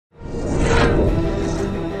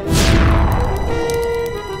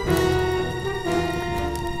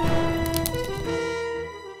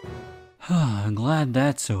glad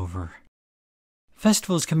that's over.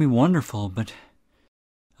 Festivals can be wonderful, but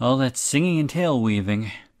all that singing and tail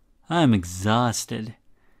weaving, I'm exhausted.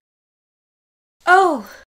 Oh,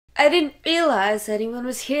 I didn't realize anyone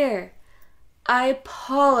was here. I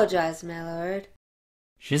apologize, my lord.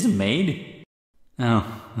 She has a maid?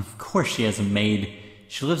 Oh, of course she has a maid.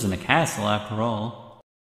 She lives in a castle, after all.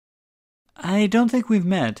 I don't think we've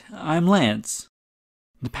met. I'm Lance.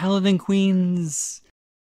 The Paladin Queen's...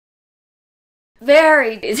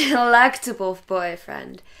 very delectable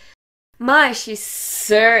boyfriend. My, she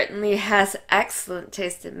certainly has excellent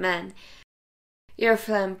taste in men. Your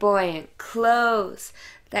flamboyant clothes,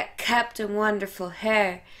 that kept and wonderful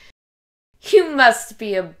hair. You must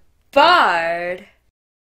be a bard.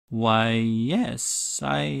 Why, yes,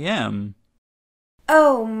 I am.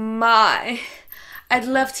 Oh my, I'd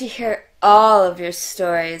love to hear all of your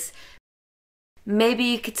stories. Maybe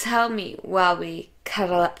you could tell me while we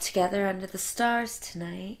cuddle up together under the stars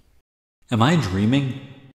tonight. Am I dreaming?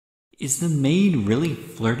 Is the maid really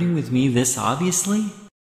flirting with me this obviously?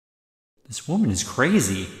 This woman is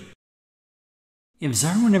crazy. If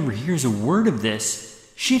Zarwin ever hears a word of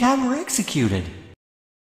this, she'd have her executed.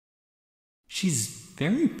 She's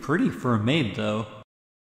very pretty for a maid, though.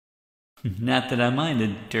 Not that I mind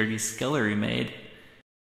a dirty scullery maid.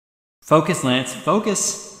 Focus, Lance,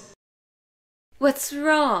 focus! What's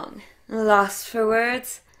wrong? Lost for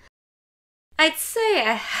words? I'd say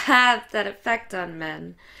I have that effect on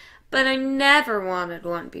men, but I never wanted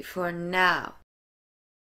one before now.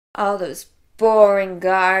 All those boring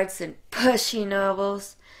guards and pushy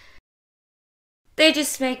nobles. They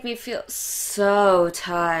just make me feel so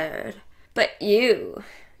tired. But you're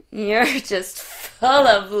just full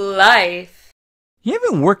of life. You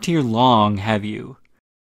haven't worked here long, have you?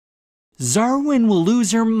 Zarwin will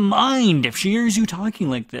lose her mind if she hears you talking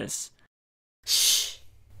like this. Shh.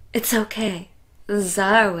 It's okay.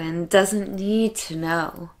 Zarwin doesn't need to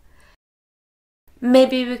know.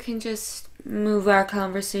 Maybe we can just move our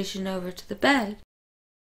conversation over to the bed.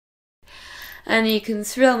 And you can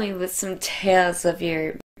thrill me with some tales of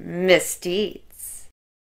your misdeeds.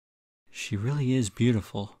 She really is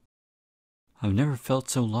beautiful. I've never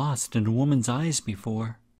felt so lost in a woman's eyes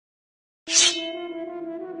before.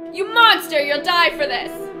 You monster! You'll die for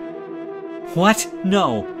this! What?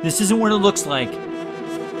 No, this isn't what it looks like.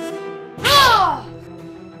 Ah!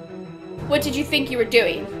 What did you think you were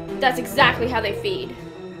doing? That's exactly how they feed.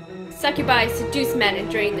 Succubi seduce men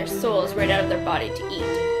and drain their souls right out of their body to eat.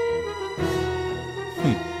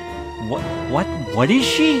 Wait, what is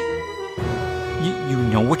she? You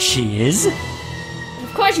know what she is?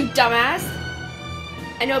 Of course, you dumbass!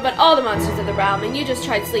 I know about all the monsters of the realm, and you just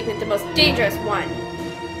tried sleeping with the most dangerous one.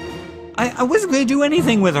 I wasn't going to do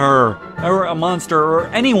anything with her, or a monster, or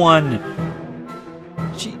anyone.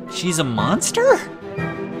 She's a monster?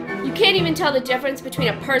 You can't even tell the difference between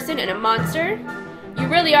a person and a monster? You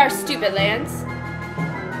really are stupid, Lance.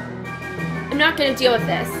 I'm not going to deal with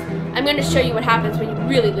this. I'm going to show you what happens when you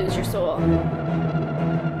really lose your soul.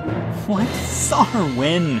 What?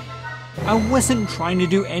 Zarwin? I wasn't trying to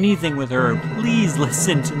do anything with her. Please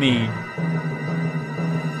listen to me.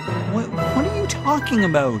 What are you talking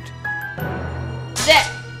about? This!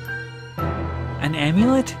 An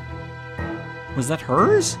amulet? Was that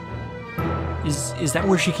hers? Is that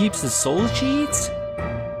where she keeps the soul she eats?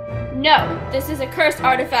 No, this is a cursed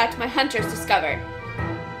artifact my hunters discovered.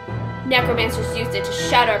 Necromancers used it to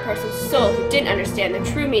shatter a person's soul who didn't understand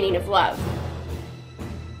the true meaning of love.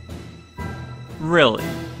 Really?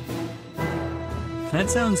 That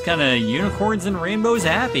sounds kinda unicorns and rainbows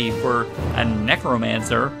happy for a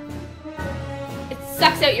necromancer. It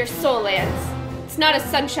sucks out your soul, Lance. It's not a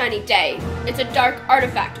sunshiny day. It's a dark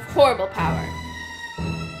artifact of horrible power.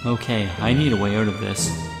 Okay, I need a way out of this.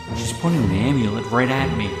 She's pointing the amulet right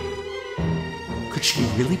at me. Could she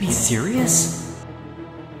really be serious?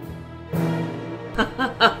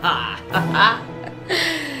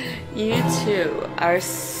 You two are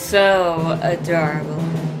so adorable.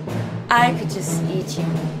 I could just eat you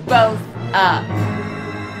both up.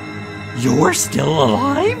 You're still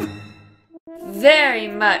alive? Very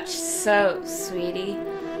much so, sweetie.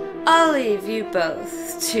 I'll leave you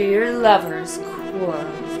both to your lover's quarrel.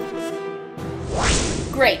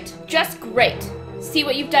 Great. Just great. See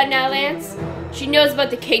what you've done now, Lance? She knows about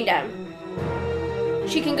the kingdom.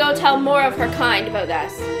 She can go tell more of her kind about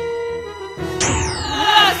us.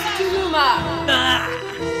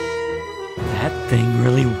 That thing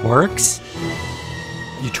really works?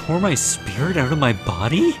 You tore my spirit out of my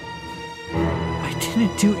body? I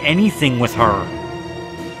didn't do anything with her.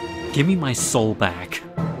 Give me my soul back.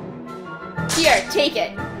 Here, take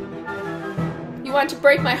it. You You want to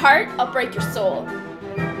break my heart? I'll break your soul.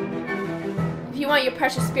 If you want your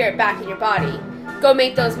precious spirit back in your body, go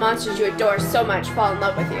make those monsters you adore so much fall in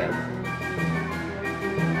love with you.